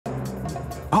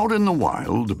Out in the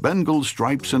wild, Bengal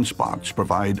stripes and spots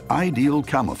provide ideal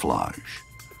camouflage.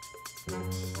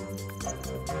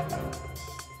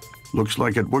 Looks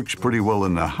like it works pretty well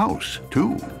in the house,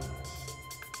 too.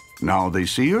 Now they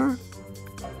see her,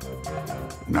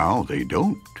 now they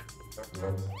don't.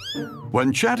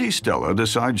 When chatty Stella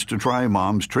decides to try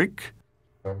Mom's trick,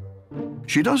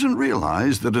 she doesn't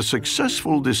realize that a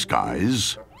successful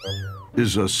disguise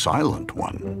is a silent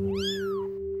one.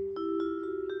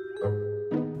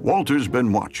 Walter's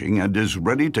been watching and is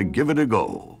ready to give it a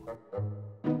go.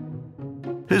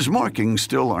 His markings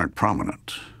still aren't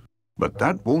prominent, but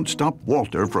that won't stop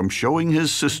Walter from showing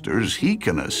his sisters he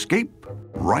can escape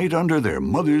right under their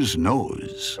mother's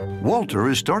nose. Walter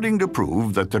is starting to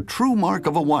prove that the true mark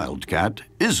of a wildcat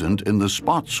isn't in the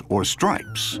spots or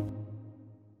stripes.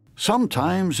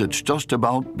 Sometimes it's just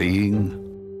about being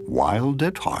wild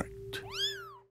at heart.